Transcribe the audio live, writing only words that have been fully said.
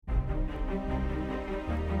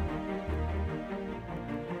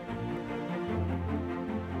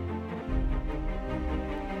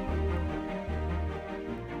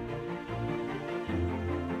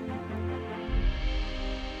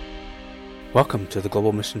Welcome to the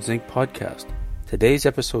Global Missions Inc. podcast. Today's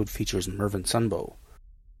episode features Mervyn Sunbow.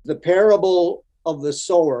 The parable of the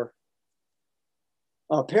sower.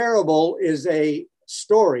 A parable is a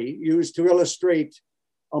story used to illustrate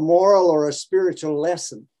a moral or a spiritual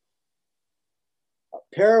lesson. A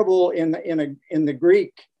parable in the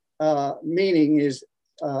Greek meaning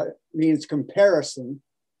means comparison,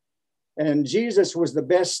 and Jesus was the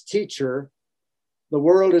best teacher the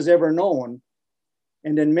world has ever known.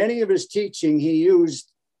 And in many of his teaching, he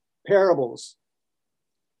used parables.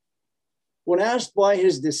 When asked by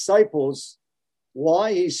his disciples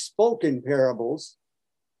why he spoke in parables,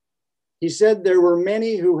 he said there were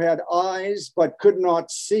many who had eyes but could not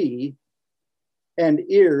see, and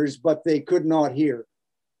ears but they could not hear.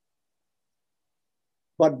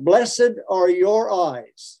 But blessed are your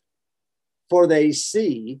eyes, for they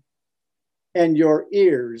see, and your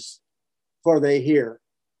ears, for they hear.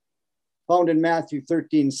 Found in Matthew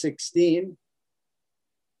 13:16.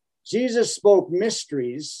 Jesus spoke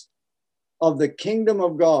mysteries of the kingdom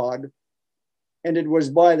of God, and it was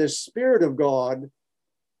by the Spirit of God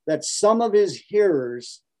that some of his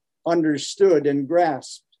hearers understood and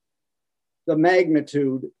grasped the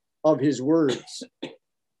magnitude of his words.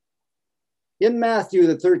 In Matthew,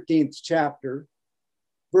 the 13th chapter,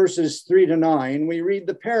 verses 3-9, we read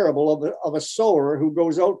the parable of a sower who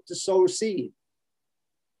goes out to sow seed.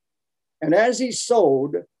 And as he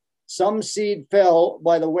sowed, some seed fell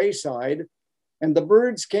by the wayside, and the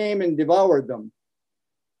birds came and devoured them.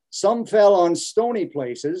 Some fell on stony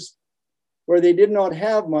places where they did not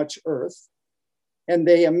have much earth, and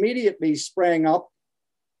they immediately sprang up,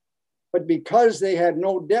 but because they had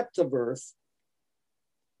no depth of earth,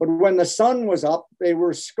 but when the sun was up, they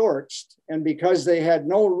were scorched, and because they had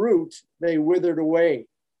no root, they withered away.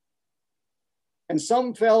 And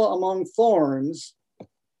some fell among thorns,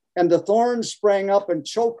 and the thorns sprang up and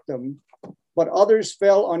choked them, but others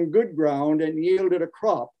fell on good ground and yielded a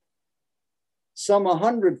crop, some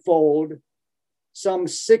 100-fold, some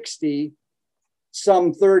 60,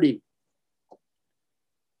 some 30.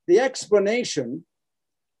 The explanation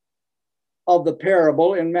of the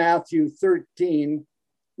parable in Matthew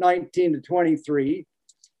 13:19-23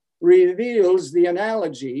 reveals the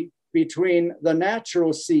analogy between the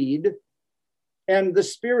natural seed and the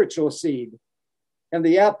spiritual seed, and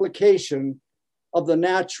the application of the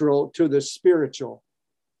natural to the spiritual.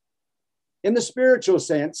 In the spiritual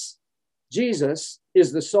sense, Jesus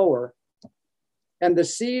is the sower, and the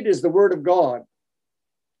seed is the word of God.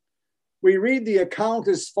 We read the account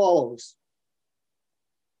as follows.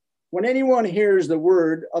 When anyone hears the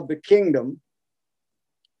word of the kingdom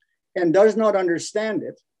and does not understand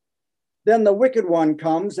it, then the wicked one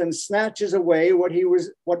comes and snatches away what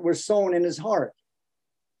was sown in his heart.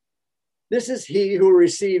 This is he who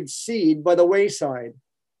received seed by the wayside.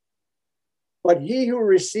 But he who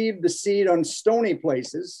received the seed on stony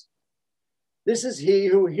places, this is he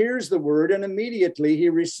who hears the word and immediately he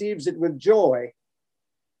receives it with joy.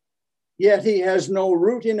 Yet he has no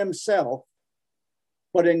root in himself,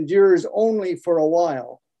 but endures only for a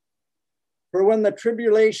while. For when the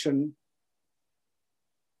tribulation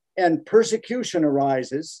and persecution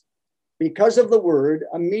arises, because of the word,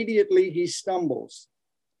 immediately he stumbles.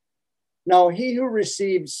 Now he who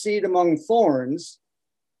received seed among thorns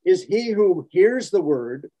is he who hears the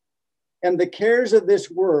word, and the cares of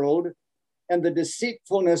this world and the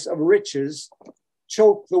deceitfulness of riches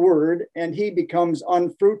choke the word, and he becomes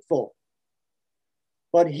unfruitful.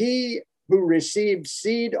 But he who received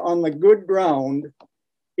seed on the good ground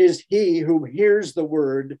is he who hears the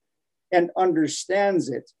word and understands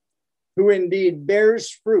it, who indeed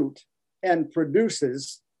bears fruit and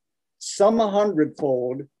produces some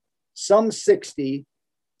 100-fold, some 60,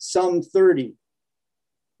 some 30.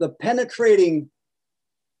 The penetrating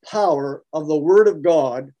power of the word of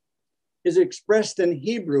God is expressed in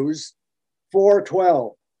Hebrews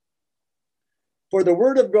 4:12. For the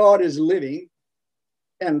word of God is living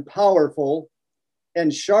and powerful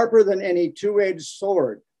and sharper than any two-edged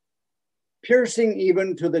sword, piercing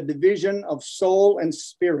even to the division of soul and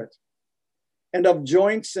spirit, and of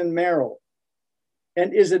joints and marrow,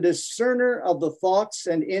 and is a discerner of the thoughts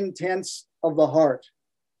and intents of the heart.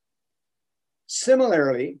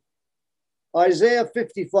 Similarly, Isaiah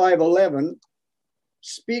 55:11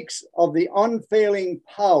 speaks of the unfailing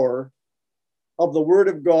power of the word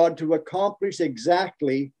of God to accomplish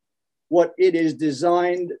exactly what it is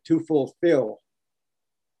designed to fulfill.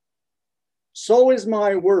 So is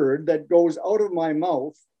my word that goes out of my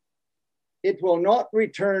mouth. It will not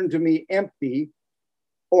return to me empty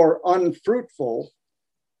or unfruitful,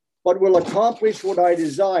 but will accomplish what I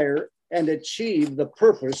desire and achieve the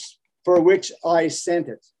purpose for which I sent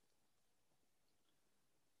it.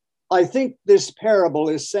 I think this parable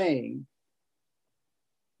is saying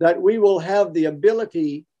that we will have the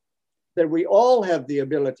ability, that we all have the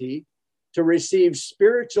ability to receive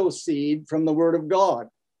spiritual seed from the Word of God.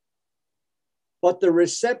 But the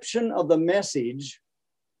reception of the message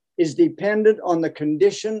is dependent on the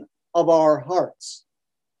condition of our hearts.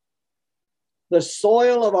 The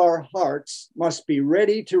soil of our hearts must be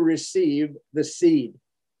ready to receive the seed.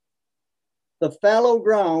 The fallow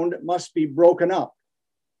ground must be broken up.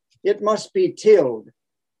 It must be tilled.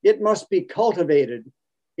 It must be cultivated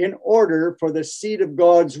in order for the seed of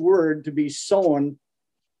God's word to be sown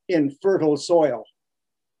in fertile soil.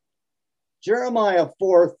 Jeremiah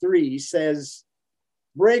 4:3 says,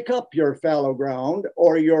 "Break up your fallow ground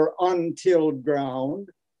or your untilled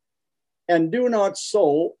ground, and do not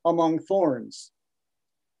sow among thorns.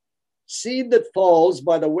 Seed that falls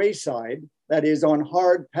by the wayside, that is on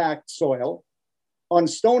hard packed soil, on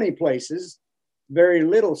stony places, very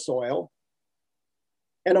little soil,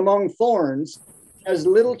 and among thorns, has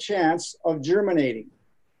little chance of germinating,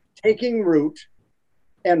 taking root,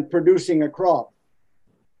 and producing a crop."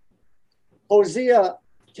 Hosea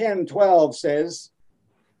 10:12 says,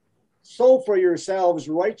 "Sow for yourselves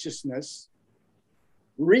righteousness,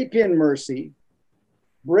 reap in mercy,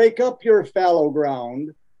 break up your fallow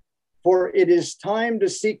ground, for it is time to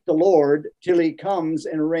seek the Lord till he comes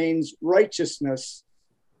and rains righteousness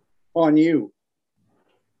on you."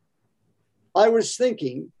 I was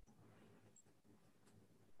thinking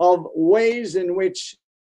of ways in which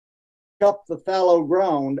up the fallow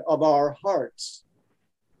ground of our hearts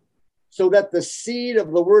so that the seed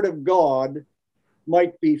of the Word of God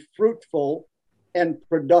might be fruitful and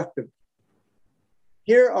productive.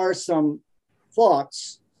 Here are some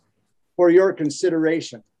thoughts for your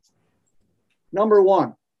consideration. Number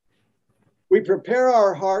one, we prepare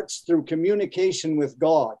our hearts through communication with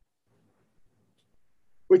God,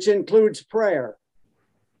 which includes prayer,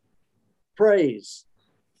 praise,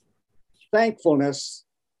 thankfulness,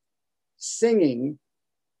 singing,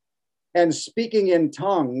 and speaking in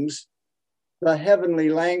tongues, the heavenly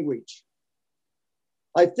language.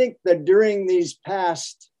 I think that during these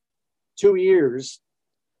past 2 years,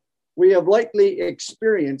 we have likely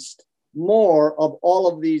experienced more of all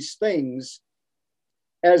of these things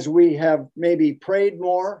as we have maybe prayed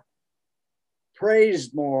more,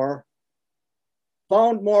 praised more,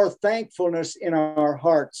 found more thankfulness in our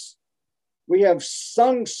hearts. We have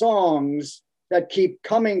sung songs that keep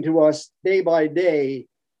coming to us day by day,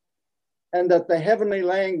 and that the heavenly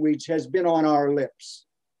language has been on our lips.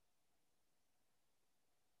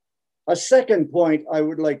 A second point I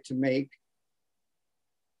would like to make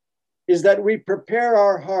is that we prepare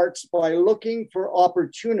our hearts by looking for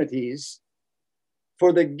opportunities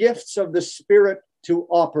for the gifts of the Spirit to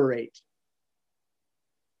operate,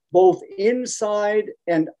 both inside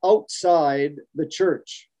and outside the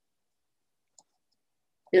church,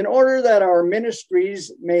 in order that our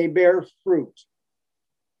ministries may bear fruit.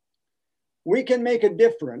 We can make a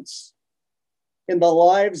difference in the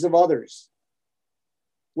lives of others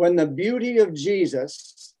when the beauty of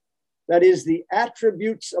Jesus, that is, the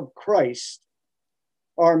attributes of Christ,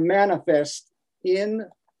 are manifest in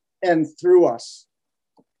and through us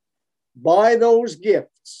by those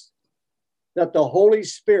gifts that the Holy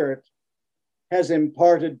Spirit has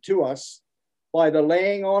imparted to us by the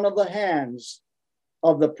laying on of the hands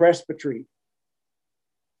of the presbytery.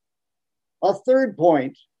 A third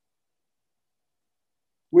point,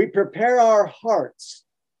 we prepare our hearts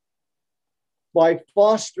by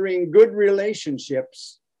fostering good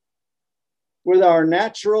relationships with our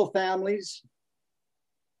natural families,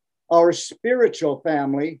 our spiritual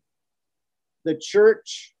family, the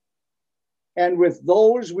church, and with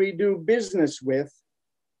those we do business with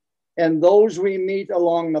and those we meet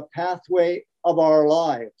along the pathway of our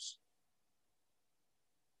lives.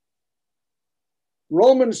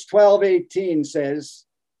 Romans 12:18 says,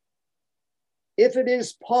 "If it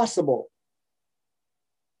is possible,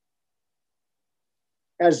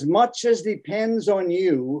 as much as depends on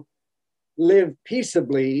you, live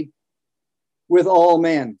peaceably with all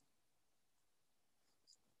men."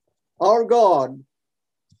 Our God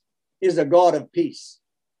is a God of peace.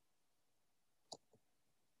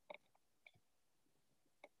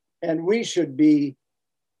 And we should be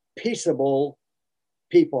peaceable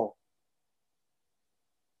people.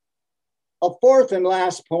 A fourth and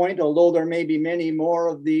last point, although there may be many more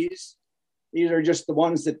of these are just the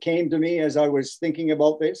ones that came to me as I was thinking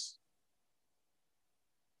about this.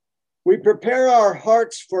 We prepare our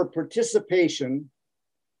hearts for participation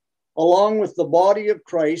along with the body of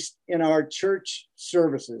Christ in our church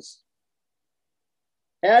services,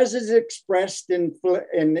 as is expressed in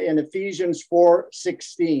Ephesians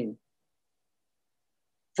 4:16.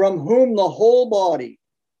 from whom the whole body,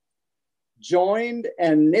 joined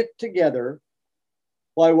and knit together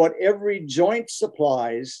by what every joint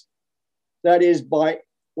supplies, that is, by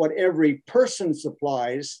what every person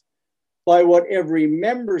supplies, by what every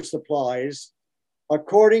member supplies,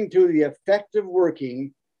 according to the effective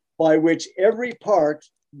working by which every part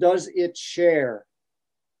does its share,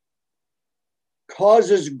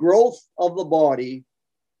 causes growth of the body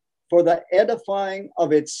for the edifying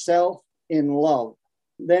of itself in love.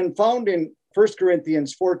 Then found in 1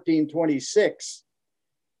 Corinthians 14:26,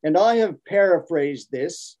 and I have paraphrased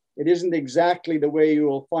this. It isn't exactly the way you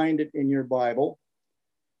will find it in your Bible,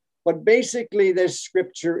 but basically this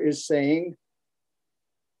scripture is saying,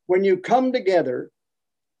 when you come together,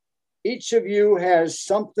 each of you has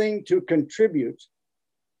something to contribute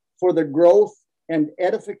for the growth and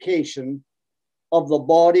edification of the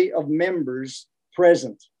body of members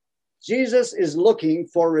present. Jesus is looking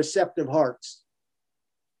for receptive hearts,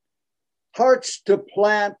 hearts to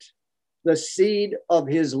plant the seed of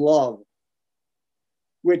his love,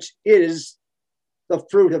 which is the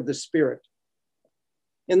fruit of the Spirit.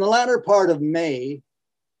 In the latter part of May,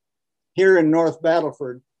 here in North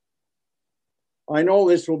Battleford, I know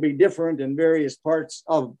this will be different in various parts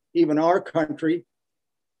of even our country,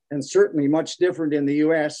 and certainly much different in the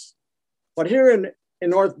US. But here in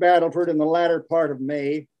North Battleford, in the latter part of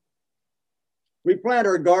May, we plant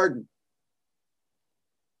our garden.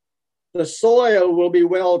 The soil will be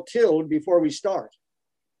well tilled before we start,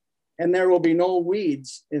 and there will be no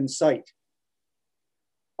weeds in sight.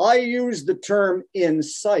 I use the term in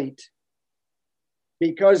sight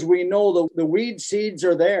because we know the weed seeds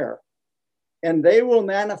are there, and they will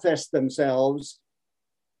manifest themselves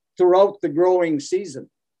throughout the growing season.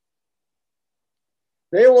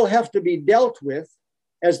 They will have to be dealt with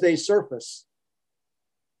as they surface.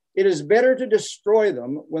 It is better to destroy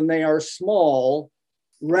them when they are small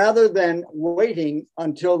rather than waiting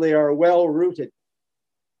until they are well rooted.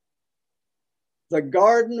 The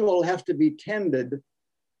garden will have to be tended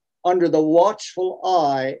under the watchful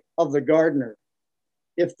eye of the gardener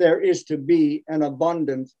if there is to be an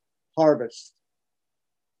abundant harvest.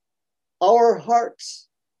 Our hearts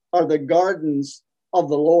are the gardens of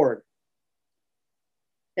the Lord,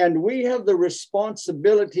 and we have the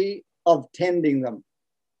responsibility of tending them.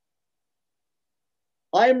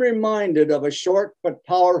 I'm reminded of a short but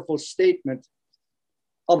powerful statement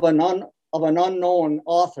of an unknown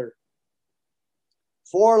author.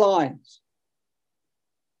 4 lines.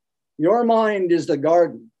 Your mind is the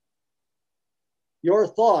garden. Your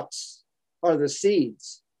thoughts are the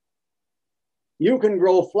seeds. You can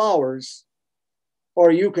grow flowers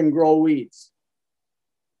or you can grow weeds.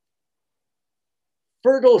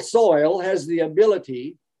 Fertile soil has the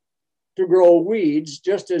ability to grow weeds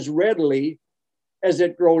just as readily as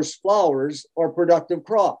it grows flowers or productive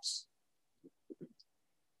crops.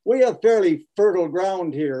 We have fairly fertile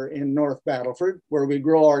ground here in North Battleford where we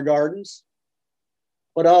grow our gardens.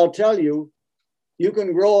 But I'll tell you, you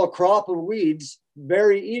can grow a crop of weeds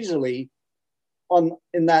very easily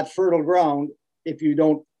in that fertile ground if you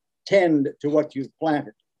don't tend to what you've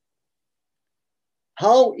planted.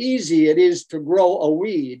 How easy it is to grow a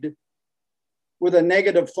weed with a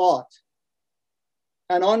negative thought,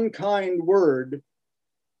 an unkind word,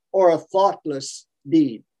 or a thoughtless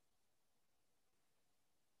deed.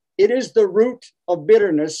 It is the root of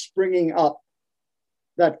bitterness springing up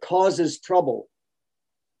that causes trouble,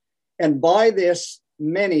 and by this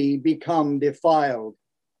many become defiled.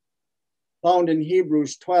 Found in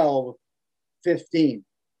Hebrews 12:15.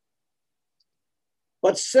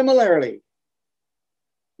 But similarly,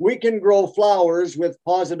 we can grow flowers with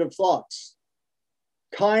positive thoughts,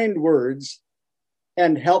 kind words,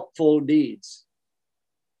 and helpful deeds.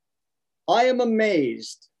 I am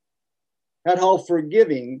amazed at how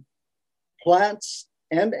forgiving plants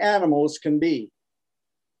and animals can be.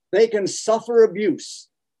 They can suffer abuse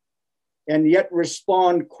and yet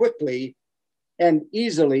respond quickly and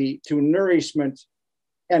easily to nourishment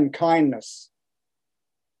and kindness.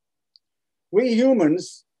 We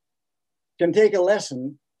humans can take a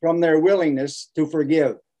lesson from their willingness to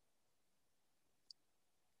forgive.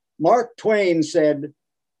 Mark Twain said,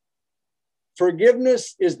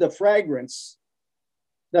 "Forgiveness is the fragrance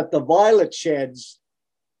that the violet sheds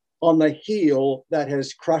on the heel that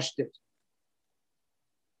has crushed it."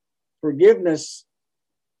 Forgiveness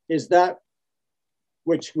is that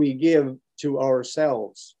which we give to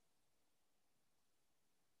ourselves.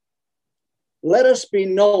 Let us be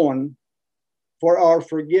known for our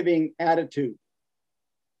forgiving attitude.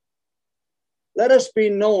 Let us be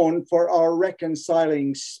known for our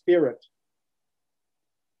reconciling spirit.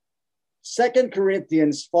 2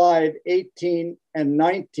 Corinthians 5:18 and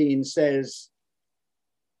 19 says,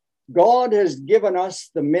 God has given us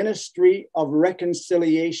the ministry of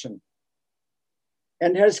reconciliation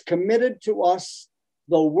and has committed to us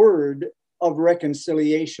the word of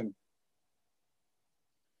reconciliation.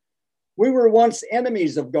 We were once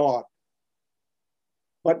enemies of God,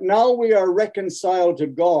 but now we are reconciled to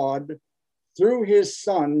God through his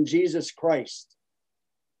Son, Jesus Christ.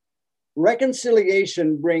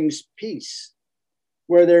 Reconciliation brings peace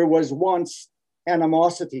where there was once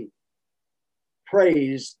animosity.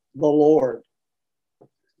 Praise the Lord.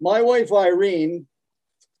 My wife Irene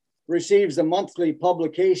receives a monthly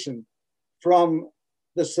publication from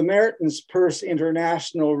the Samaritan's Purse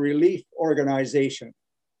International Relief Organization.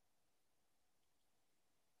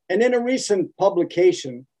 And in a recent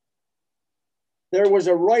publication, there was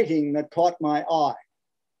a writing that caught my eye.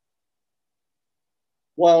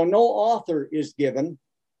 While no author is given,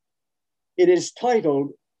 it is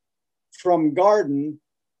titled From Garden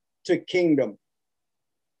to Kingdom.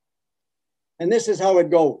 And this is how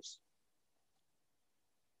it goes.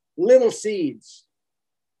 Little seeds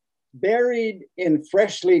buried in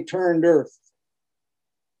freshly turned earth,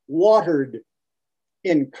 watered,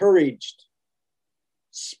 encouraged,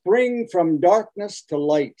 spring from darkness to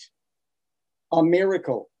light, a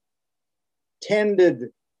miracle,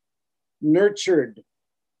 tended, nurtured,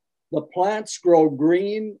 the plants grow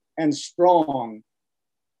green and strong,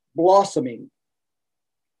 blossoming,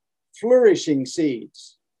 flourishing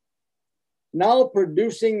seeds, now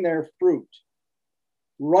producing their fruit,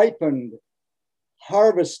 ripened,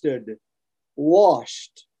 harvested,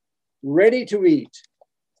 washed, ready to eat,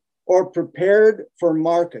 or prepared for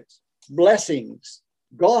market, blessings,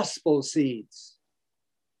 gospel seeds,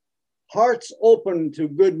 hearts open to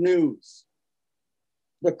good news.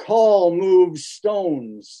 The call moves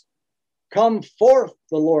stones. Come forth,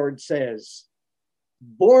 the Lord says.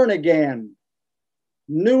 Born again,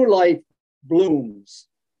 new life blooms.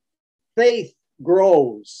 Faith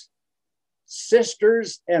grows.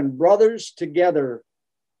 Sisters and brothers together,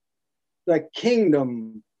 the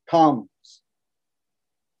kingdom comes.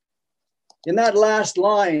 In that last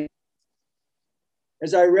line,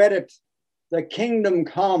 as I read it, the kingdom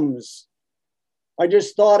comes, I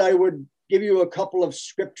just thought I would give you a couple of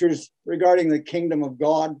scriptures regarding the kingdom of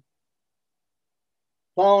God.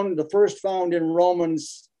 The first found in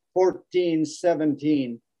Romans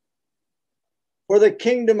 14:17. For the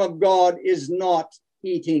kingdom of God is not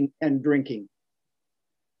eating and drinking,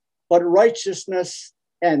 but righteousness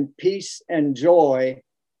and peace and joy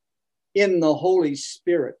in the Holy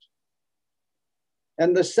Spirit.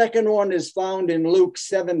 And the second one is found in Luke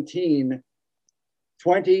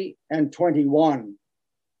 17:20 and 21.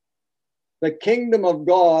 The kingdom of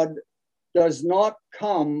God does not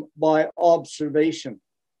come by observation,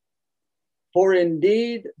 for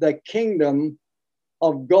indeed the kingdom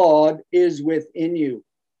of God is within you.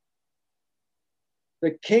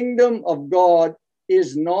 The kingdom of God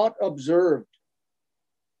is not observed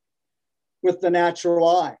with the natural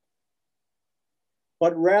eye,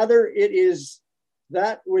 but rather it is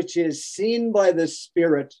that which is seen by the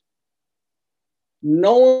Spirit,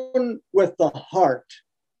 known with the heart,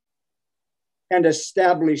 and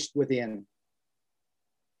established within.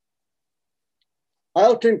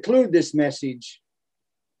 I'll conclude this message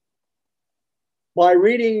by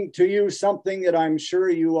reading to you something that I'm sure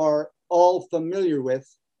you are all familiar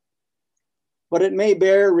with, but it may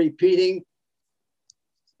bear repeating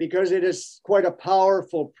because it is quite a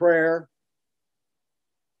powerful prayer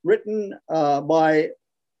written by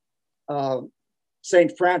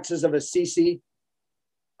St. Francis of Assisi,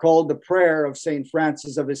 called the Prayer of St.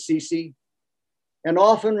 Francis of Assisi, and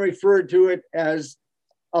often referred to it as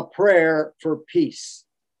a prayer for peace.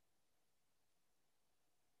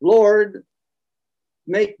 Lord,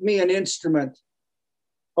 make me an instrument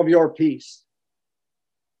of your peace.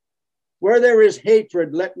 Where there is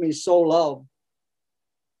hatred, let me sow love.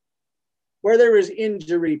 Where there is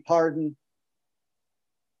injury, pardon.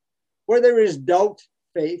 Where there is doubt,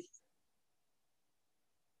 faith.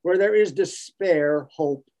 Where there is despair,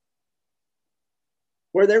 hope.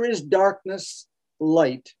 Where there is darkness,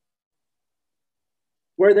 light.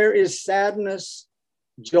 Where there is sadness,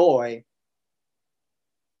 joy.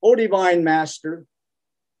 O divine Master,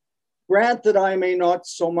 grant that I may not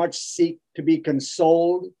so much seek to be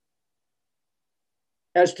consoled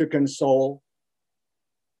as to console,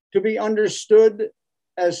 to be understood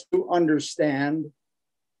as to understand,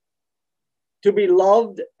 to be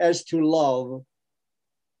loved as to love.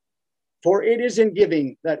 For it is in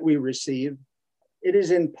giving that we receive, it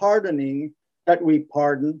is in pardoning that we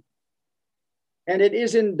pardon, And it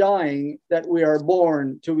is in dying that we are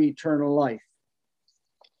born to eternal life.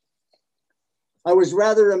 I was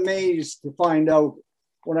rather amazed to find out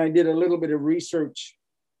when I did a little bit of research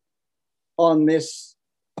on this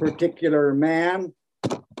particular man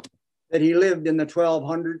that he lived in the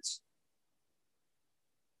 1200s.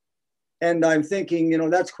 And I'm thinking,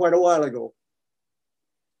 that's quite a while ago.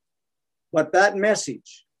 But that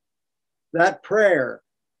message, that prayer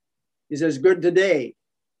is as good today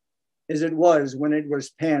as it was when it was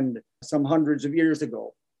penned some hundreds of years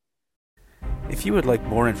ago. If you would like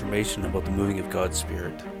more information about the moving of God's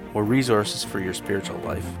Spirit or resources for your spiritual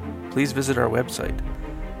life, please visit our website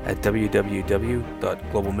at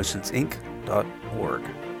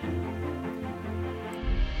www.globalmissionsinc.org.